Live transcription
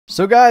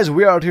So guys,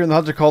 we are out here in the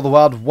Hunter Call the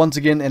Wild once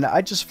again, and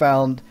I just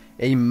found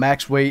a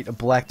max weight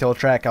blacktail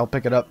track. I'll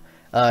pick it up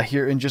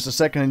here in just a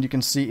second, and you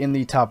can see in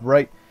the top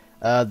right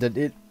that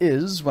it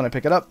is, when I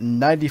pick it up,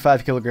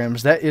 95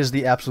 kilograms. That is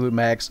the absolute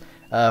max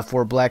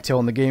for blacktail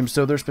in the game,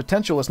 so there's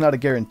potential. It's not a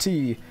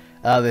guarantee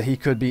that he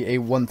could be a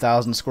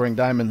 1,000 scoring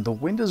diamond. The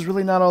wind is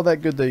really not all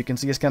that good, though. You can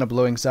see it's kind of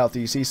blowing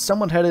southeast. He's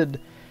someone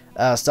headed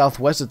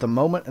southwest at the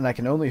moment, and I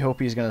can only hope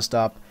he's going to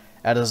stop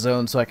at a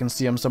zone so I can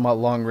see him somewhat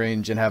long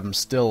range and have him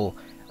still.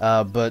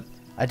 But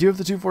I do have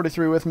the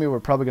 243 with me. We're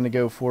probably going to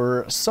go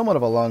for somewhat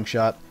of a long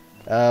shot,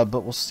 but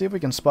we'll see if we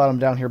can spot him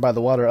down here by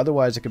the water.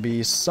 Otherwise, it could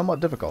be somewhat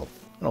difficult.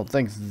 I don't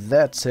think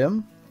that's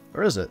him,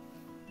 or is it?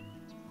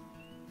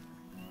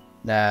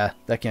 Nah,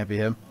 that can't be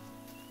him.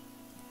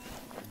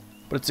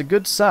 But it's a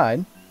good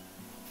sign.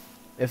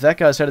 If that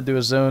guy's headed to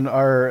a zone,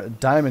 our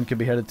diamond could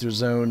be headed to a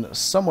zone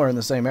somewhere in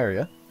the same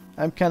area.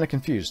 I'm kind of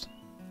confused.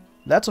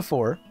 That's a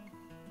 4.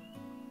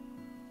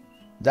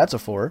 That's a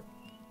 4.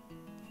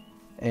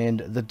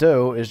 And the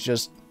doe is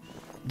just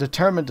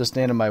determined to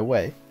stand in my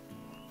way.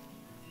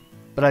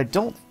 But I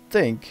don't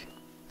think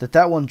that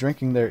that one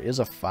drinking there is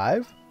a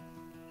 5.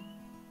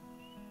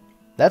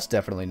 That's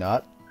definitely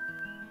not.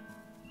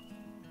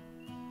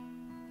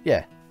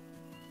 Yeah.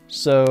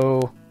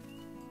 So...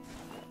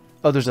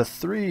 oh, there's a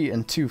 3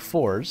 and 2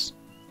 4s.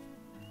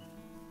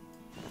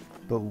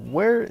 But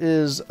where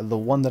is the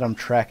one that I'm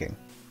tracking?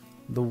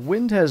 The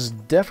wind has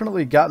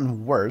definitely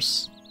gotten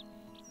worse.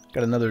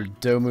 Got another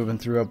doe moving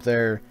through up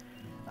there.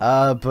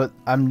 But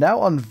I'm now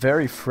on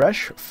very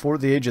fresh for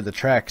the age of the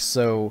track,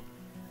 so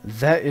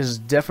that is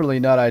definitely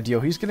not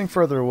ideal. He's getting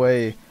further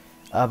away,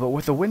 but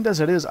with the wind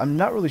as it is, I'm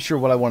not really sure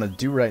what I want to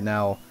do right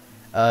now.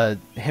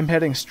 Him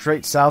heading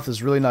straight south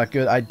is really not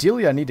good.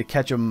 Ideally, I need to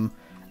catch him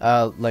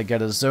like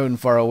at a zone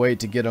far away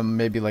to get him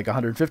maybe like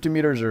 150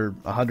 meters or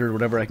 100,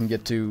 whatever I can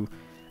get to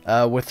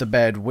with the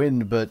bad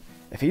wind. But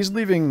if he's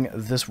leaving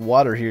this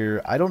water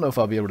here, I don't know if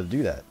I'll be able to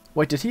do that.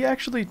 Wait, did he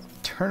actually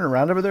turn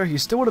around over there? He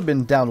still would have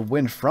been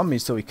downwind from me,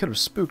 so he could have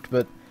spooked,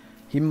 but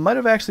he might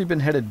have actually been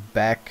headed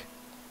back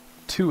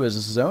to his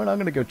zone. I'm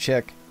going to go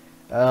check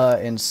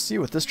and see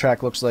what this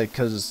track looks like,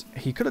 because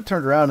he could have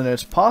turned around, and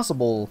it's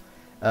possible,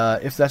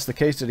 if that's the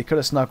case, that he could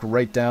have snuck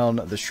right down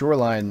the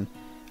shoreline,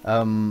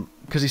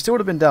 because he still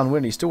would have been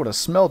downwind. He still would have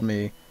smelled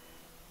me,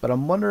 but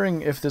I'm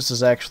wondering if this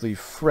is actually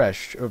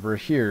fresh over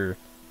here.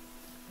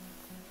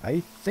 I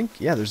think,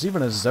 yeah, there's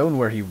even a zone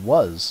where he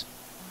was.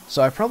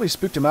 So I probably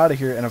spooked him out of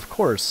here, and of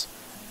course,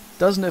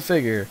 doesn't it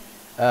figure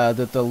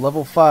that the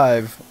level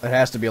 5, it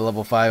has to be a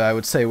level 5, I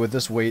would say, with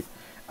this weight,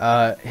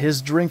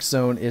 his drink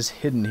zone is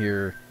hidden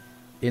here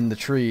in the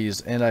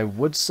trees, and I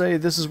would say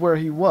this is where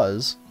he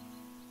was.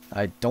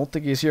 I don't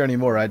think he's here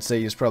anymore. I'd say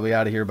he's probably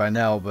out of here by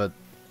now, but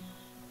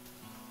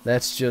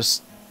that's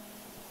just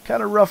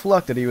kind of rough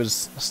luck that he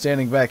was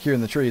standing back here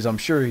in the trees. I'm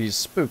sure he's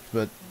spooked,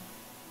 but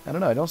I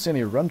don't know. I don't see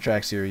any run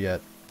tracks here yet.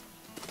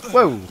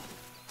 Whoa!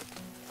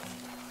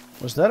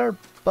 Was that our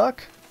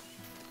buck?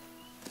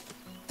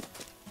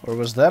 Or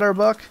was that our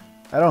buck?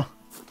 I don't...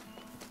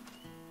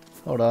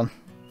 hold on.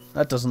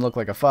 That doesn't look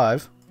like a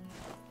 5.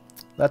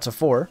 That's a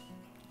 4.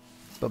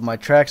 But my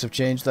tracks have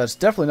changed. That's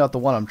definitely not the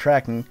one I'm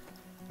tracking.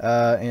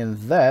 And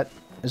that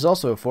is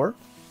also a 4.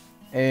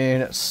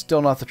 And it's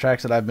still not the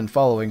tracks that I've been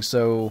following.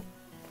 So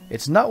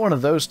it's not one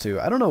of those two.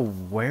 I don't know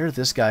where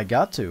this guy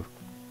got to.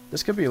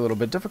 This could be a little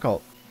bit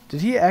difficult.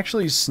 Did he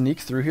actually sneak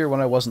through here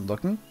when I wasn't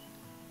looking?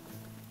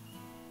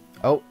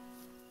 Oh.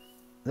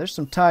 There's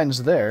some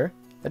tines there.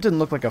 That didn't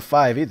look like a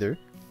 5 either.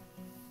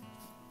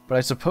 But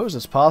I suppose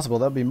it's possible.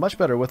 That would be much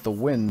better with the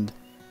wind.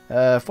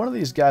 If one of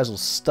these guys will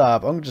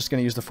stop, I'm just going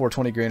to use the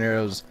 420 grain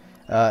arrows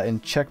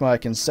and check my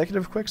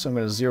consecutive quick. So I'm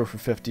going to 0 for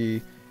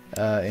 50.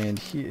 And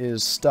he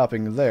is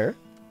stopping there.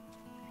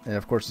 And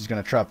of course he's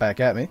going to trot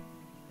back at me.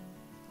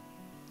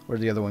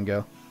 Where'd the other one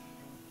go?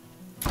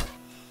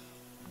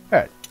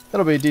 Alright.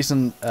 That'll be a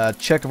decent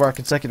check of our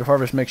consecutive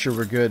harvest. Make sure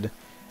we're good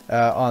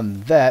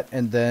on that,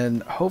 and then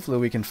hopefully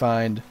we can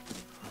find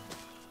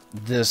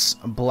this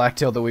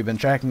blacktail that we've been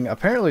tracking.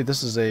 Apparently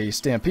this is a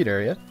stampede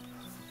area,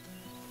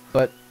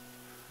 but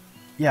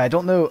yeah, I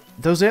don't know.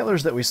 Those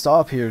antlers that we saw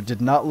up here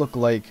did not look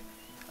like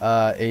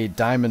a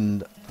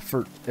diamond,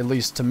 for at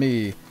least to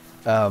me.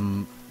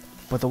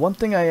 But the one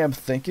thing I am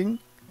thinking,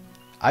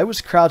 I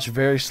was crouched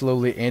very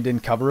slowly and in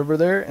cover over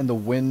there, and the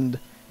wind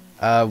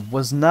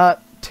was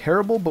not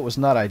terrible, but was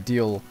not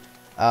ideal.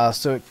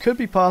 So it could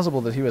be possible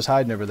that he was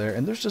hiding over there,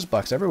 and there's just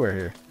bucks everywhere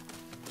here.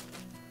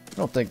 I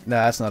don't think...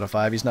 nah, that's not a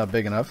 5. He's not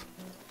big enough.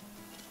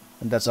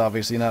 And that's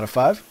obviously not a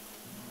 5.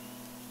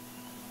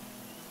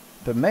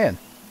 But man,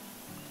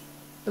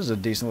 this is a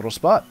decent little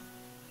spot.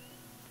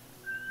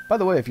 By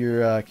the way, if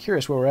you're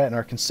curious where we're at, and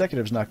our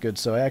consecutive's not good,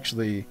 so I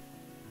actually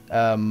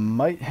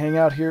might hang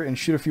out here and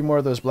shoot a few more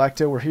of those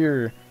blacktail. We're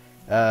here...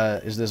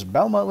 is this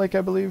Belmont Lake,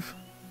 I believe?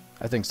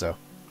 I think so.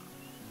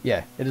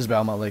 Yeah, it is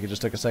Belmont Lake. It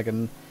just took a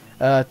second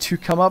to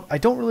come up. I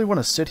don't really want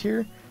to sit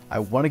here. I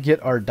want to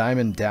get our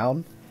diamond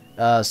down.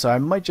 So I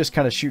might just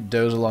kind of shoot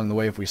does along the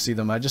way if we see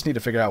them. I just need to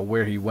figure out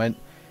where he went.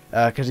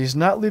 because he's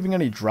not leaving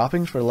any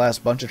droppings for the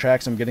last bunch of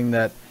tracks. I'm getting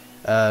that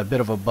bit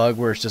of a bug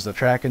where it's just a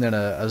track and then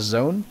a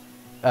zone.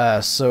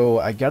 So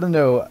I gotta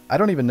know, I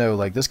don't even know,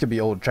 like, this could be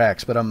old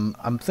tracks, but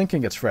I'm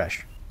thinking it's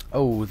fresh.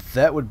 Oh,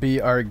 that would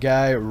be our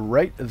guy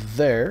right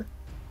there.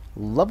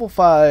 Level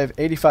 5,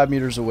 85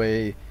 meters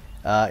away,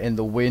 and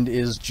the wind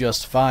is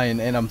just fine.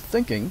 And I'm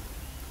thinking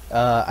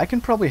I can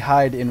probably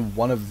hide in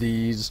one of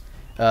these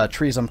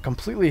trees. I'm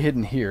completely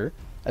hidden here.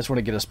 I just want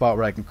to get a spot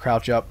where I can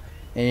crouch up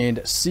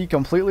and see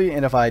completely,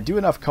 and if I do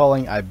enough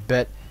calling, I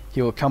bet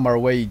he will come our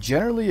way.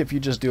 Generally, if you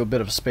just do a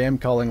bit of spam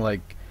calling,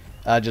 like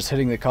just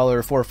hitting the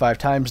collar 4 or 5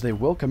 times, they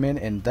will come in,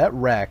 and that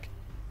rack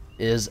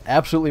is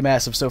absolutely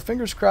massive. So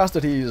fingers crossed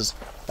that he's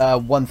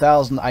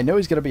 1,000. I know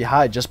he's going to be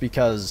high just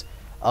because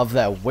of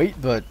that weight,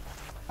 but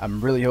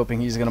I'm really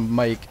hoping he's going to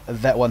make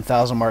that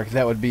 1,000 mark.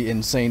 That would be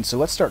insane. So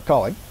let's start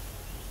calling,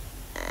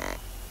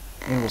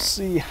 and we'll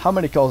see how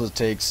many calls it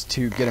takes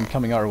to get him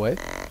coming our way.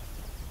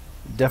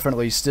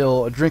 Definitely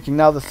still drinking.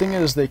 Now the thing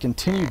is, they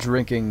continue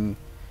drinking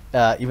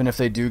even if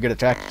they do get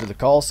attracted to the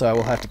call, so I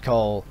will have to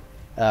call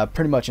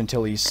pretty much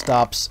until he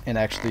stops and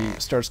actually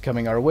starts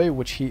coming our way,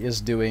 which he is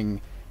doing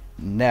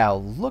now.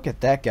 Look at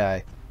that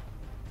guy.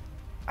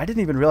 I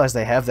didn't even realize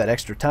they have that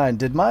extra time.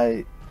 Did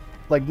my,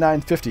 like,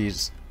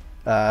 950s,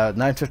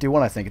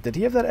 951 I think, did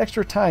he have that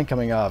extra time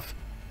coming off?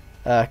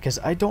 Because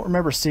I don't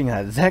remember seeing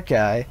that. That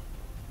guy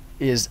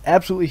is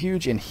absolutely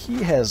huge, and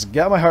he has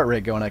got my heart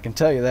rate going, I can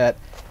tell you that.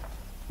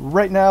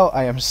 Right now,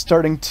 I am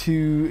starting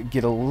to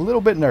get a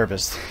little bit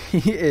nervous.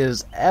 He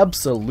is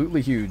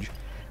absolutely huge.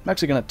 I'm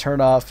actually going to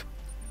turn off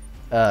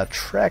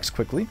tracks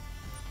quickly.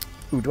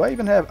 Ooh, do I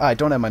even have... I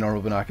don't have my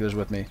normal binoculars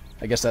with me.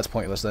 I guess that's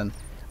pointless then.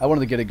 I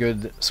wanted to get a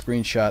good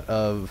screenshot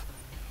of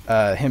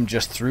him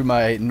just through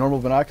my normal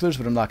binoculars,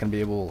 but I'm not going to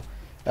be able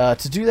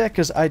to do that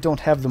because I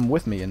don't have them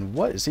with me. And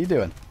what is he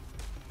doing?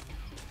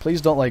 Please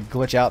don't, like,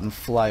 glitch out and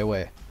fly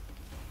away.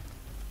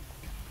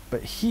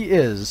 But he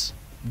is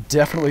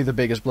definitely the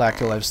biggest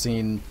blacktail I've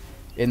seen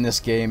in this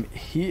game.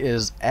 He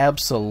is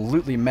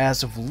absolutely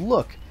massive.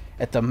 Look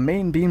at the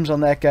main beams on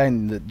that guy,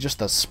 and just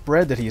the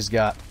spread that he's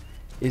got.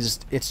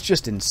 It's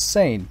just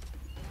insane.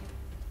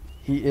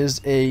 He is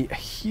a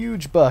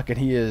huge buck, and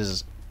he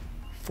is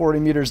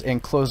 40 meters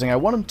and closing. I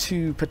want him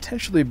to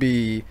potentially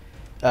be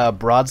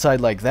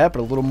broadside like that, but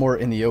a little more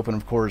in the open,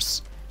 of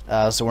course,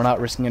 so we're not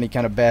risking any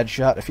kind of bad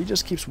shot. If he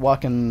just keeps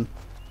walking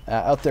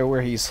out there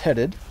where he's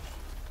headed.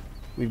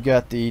 We've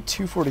got the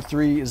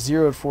 243,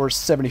 0 to 4,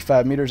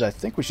 75 meters. I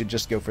think we should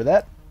just go for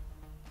that.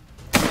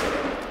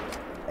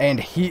 And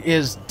he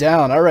is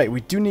down. Alright,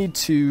 we do need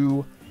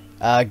to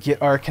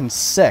get our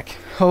consec.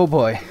 Oh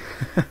boy.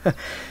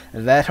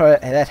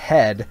 that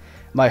had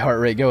my heart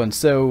rate going.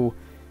 So,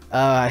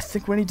 I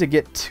think we need to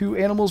get 2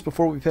 animals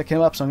before we pick him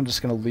up. So I'm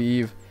just going to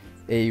leave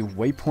a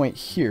waypoint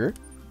here.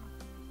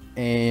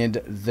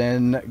 And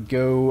then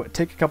go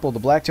take a couple of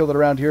the blacktail that are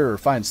around here, or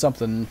find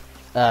something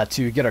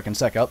to get our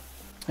consec up.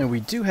 And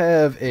we do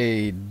have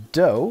a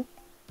doe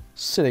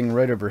sitting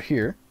right over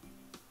here.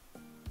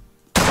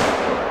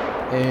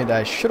 And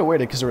I should have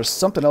waited because there was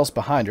something else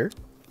behind her.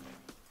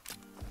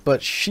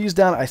 But she's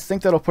down. I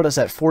think that'll put us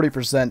at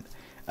 40%.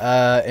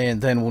 And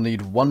then we'll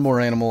need one more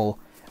animal.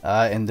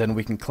 And then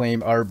we can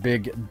claim our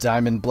big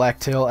diamond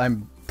blacktail.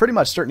 I'm pretty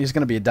much certain he's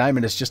going to be a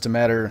diamond. It's just a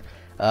matter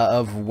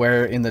of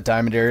where in the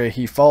diamond area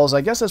he falls.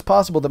 I guess it's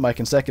possible that my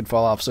consec could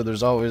fall off. So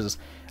there's always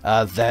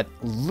that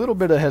little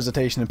bit of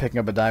hesitation in picking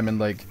up a diamond.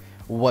 Like,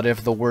 what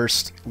if the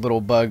worst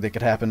little bug that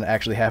could happen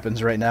actually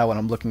happens right now when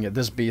I'm looking at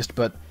this beast?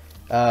 But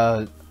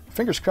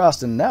fingers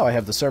crossed, and now I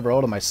have the server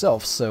all to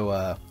myself,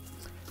 so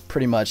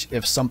pretty much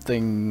if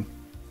something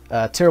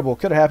terrible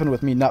could have happened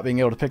with me not being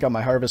able to pick up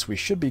my harvest, we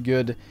should be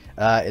good.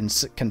 And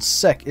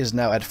consec is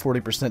now at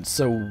 40%,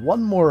 so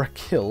one more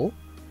kill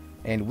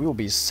and we will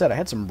be set. I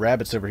had some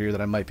rabbits over here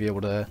that I might be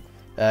able to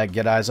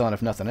get eyes on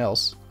if nothing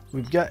else.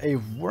 We've got a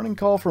warning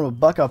call from a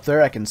buck up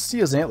there. I can see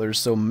his antlers,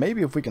 so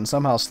maybe if we can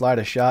somehow slide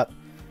a shot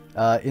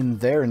in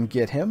there and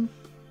get him.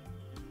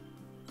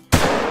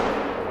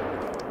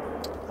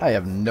 I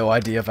have no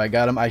idea if I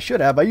got him. I should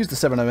have. I used the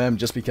 7mm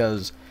just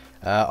because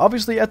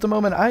obviously at the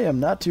moment I am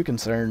not too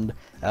concerned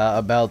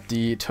about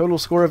the total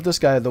score of this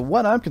guy. The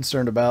one I'm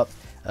concerned about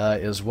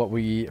is what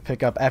we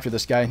pick up after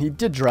this guy, and he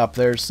did drop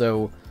there,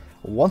 so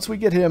once we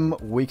get him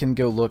we can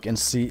go look and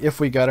see if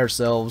we got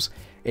ourselves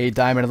a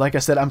diamond. Like I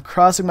said, I'm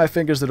crossing my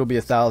fingers that it'll be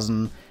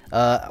 1,000.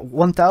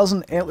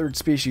 1,000 antlered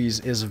species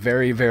is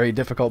very, very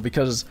difficult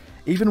because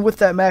even with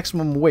that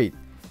maximum weight,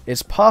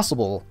 it's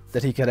possible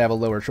that he could have a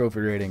lower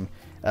trophy rating.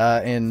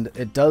 And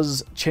it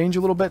does change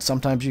a little bit.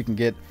 Sometimes you can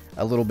get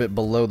a little bit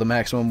below the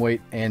maximum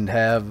weight and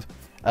have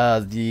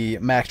the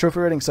max trophy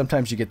rating.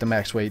 Sometimes you get the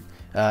max weight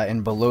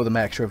and below the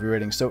max trophy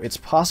rating. So it's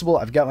possible.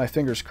 I've got my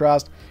fingers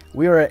crossed.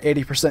 We are at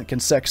 80%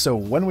 consec, so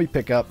when we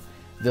pick up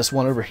this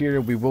one over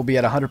here, we will be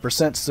at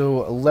 100%,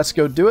 so let's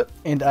go do it.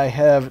 And I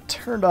have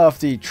turned off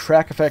the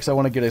track effects. I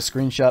want to get a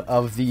screenshot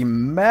of the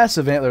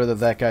massive antler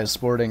that guy is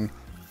sporting.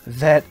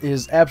 That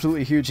is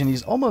absolutely huge, and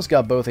he's almost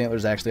got both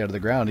antlers actually out of the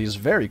ground. He's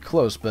very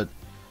close, but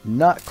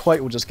not quite.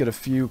 We'll just get a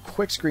few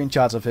quick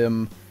screenshots of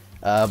him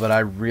but I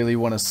really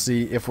want to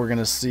see if we're going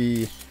to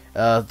see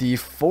the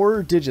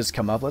 4 digits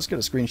come up. Let's get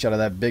a screenshot of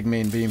that big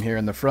main beam here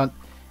in the front,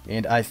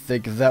 and I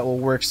think that will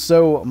work.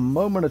 So,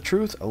 moment of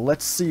truth,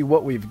 let's see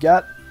what we've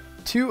got.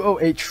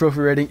 208 trophy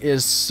rating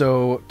is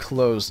so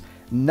close.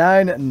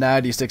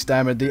 996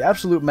 diamond. The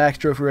absolute max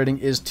trophy rating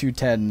is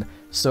 210,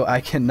 so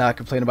I cannot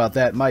complain about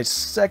that. My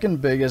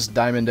second biggest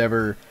diamond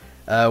ever,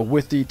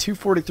 with the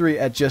 243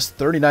 at just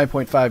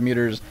 39.5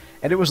 meters,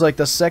 and it was like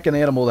the second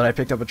animal that I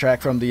picked up a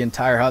track from the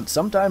entire hunt.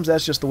 Sometimes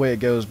that's just the way it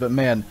goes, but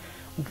man,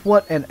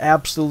 what an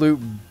absolute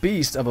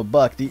beast of a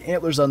buck. The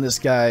antlers on this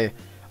guy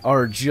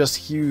are just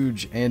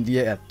huge, and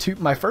yeah,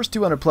 my first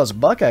 200 plus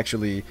buck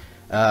actually,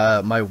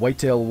 my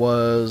whitetail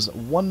was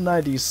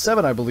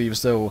 197, I believe,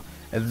 so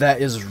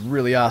that is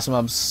really awesome.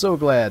 I'm so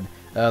glad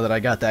that I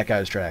got that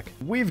guy's track.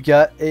 We've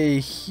got a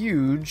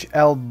huge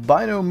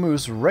albino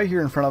moose right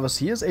here in front of us.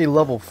 He is a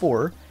level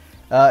 4,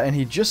 and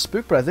he just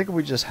spooked, but I think if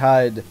we just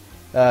hide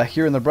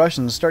here in the brush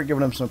and start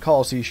giving him some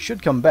calls, he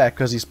should come back,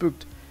 because he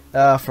spooked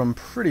from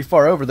pretty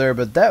far over there.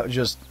 But that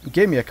just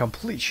gave me a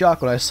complete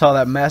shock when I saw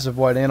that massive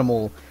white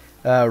animal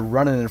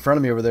running in front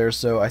of me over there.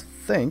 So I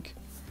think,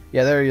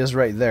 yeah, there he is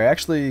right there.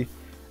 Actually,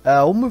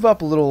 we'll move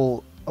up a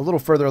little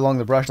further along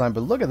the brush line,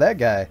 but look at that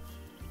guy.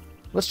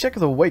 Let's check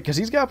the weight, because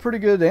he's got pretty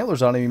good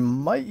antlers on him. He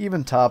might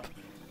even top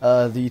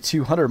the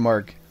 200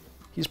 mark.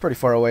 He's pretty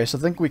far away, so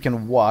I think we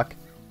can walk.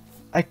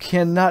 I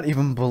cannot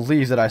even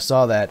believe that I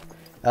saw that.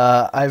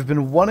 I've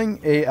been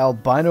wanting a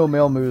albino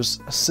male moose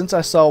since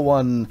I saw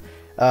one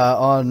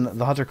on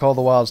the Hunter Call of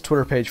the Wild's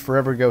Twitter page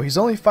forever ago. He's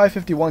only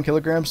 551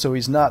 kilograms, so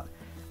he's not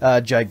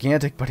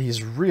gigantic, but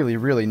he's really,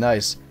 really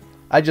nice.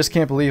 I just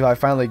can't believe I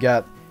finally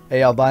got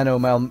a albino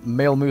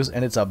male moose,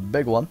 and it's a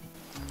big one.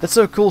 It's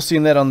so cool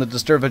seeing that on the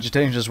disturbed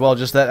vegetation as well,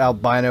 just that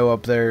albino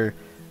up there,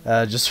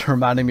 just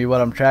reminding me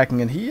what I'm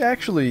tracking. And he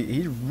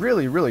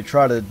really, really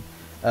trotted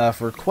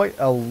for quite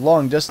a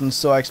long distance,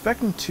 so I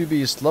expect him to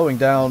be slowing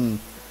down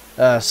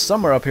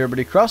somewhere up here, but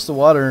he crossed the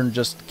water and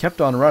just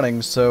kept on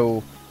running,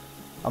 so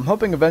I'm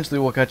hoping eventually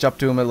we'll catch up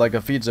to him at like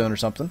a feed zone or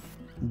something.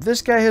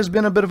 This guy has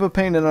been a bit of a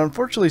pain, and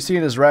unfortunately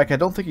seeing his rack, I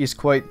don't think he's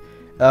quite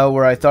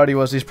where I thought he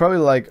was. He's probably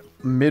like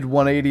mid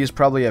 180s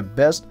probably at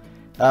best.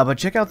 But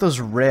check out those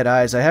red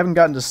eyes. I haven't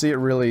gotten to see it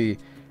really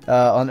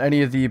on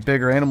any of the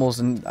bigger animals,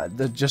 and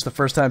just the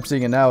first time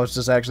seeing it now, it's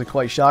just actually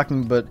quite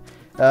shocking. But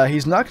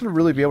he's not going to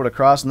really be able to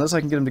cross unless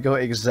I can get him to go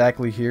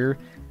exactly here.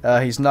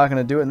 He's not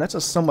going to do it, and that's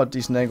a somewhat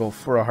decent angle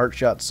for a heart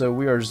shot. So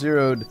we are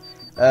zeroed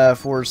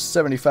for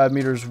 75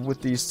 meters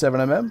with the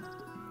 7mm.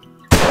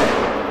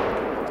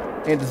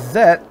 And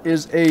that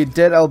is a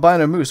dead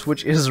albino moose,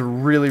 which is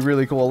really,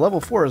 really cool. Level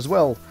 4 as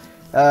well.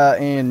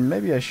 And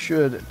maybe I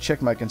should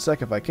check my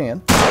consec if I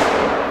can.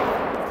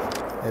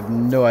 I have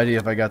no idea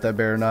if I got that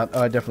bear or not.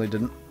 Oh, I definitely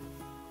didn't.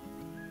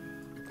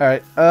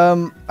 Alright,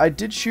 I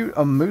did shoot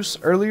a moose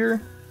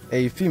earlier,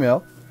 a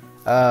female,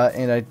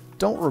 and I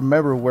don't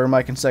remember where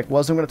my consec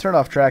was. I'm going to turn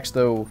off tracks,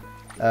 though,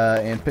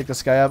 and pick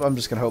this guy up. I'm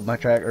just going to hope my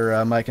track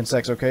or my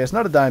consec's okay. It's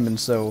not a diamond,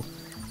 so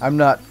I'm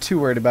not too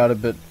worried about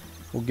it, but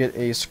we'll get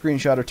a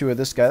screenshot or two of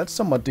this guy. That's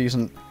somewhat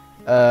decent,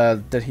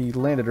 that he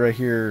landed right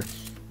here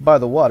by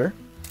the water.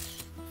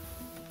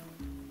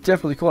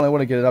 Definitely cool, and I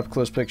want to get an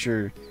up-close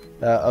picture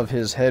of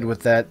his head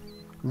with that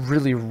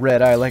really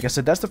red eye. Like I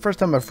said, that's the first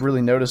time I've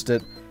really noticed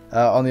it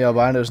on the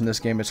albinos in this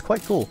game. It's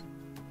quite cool.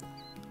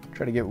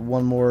 Try to get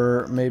one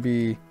more,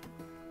 maybe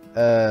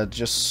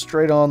just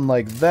straight on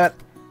like that,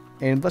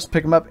 and let's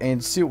pick him up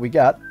and see what we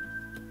got.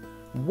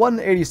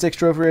 186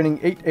 trophy rating,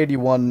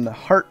 881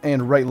 heart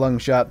and right lung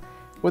shot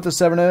with a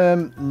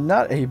 7mm.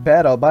 Not a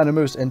bad albino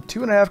moose, and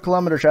 2.5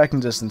 kilometer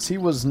tracking distance. He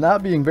was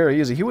not being very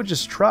easy. He would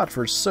just trot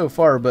for so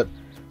far, but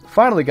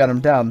finally got him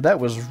down. That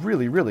was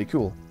really, really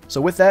cool. So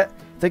with that,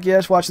 thank you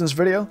guys for watching this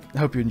video. I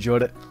hope you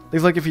enjoyed it.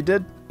 Leave a like if you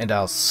did, and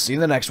I'll see you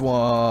in the next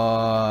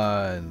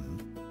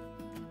one.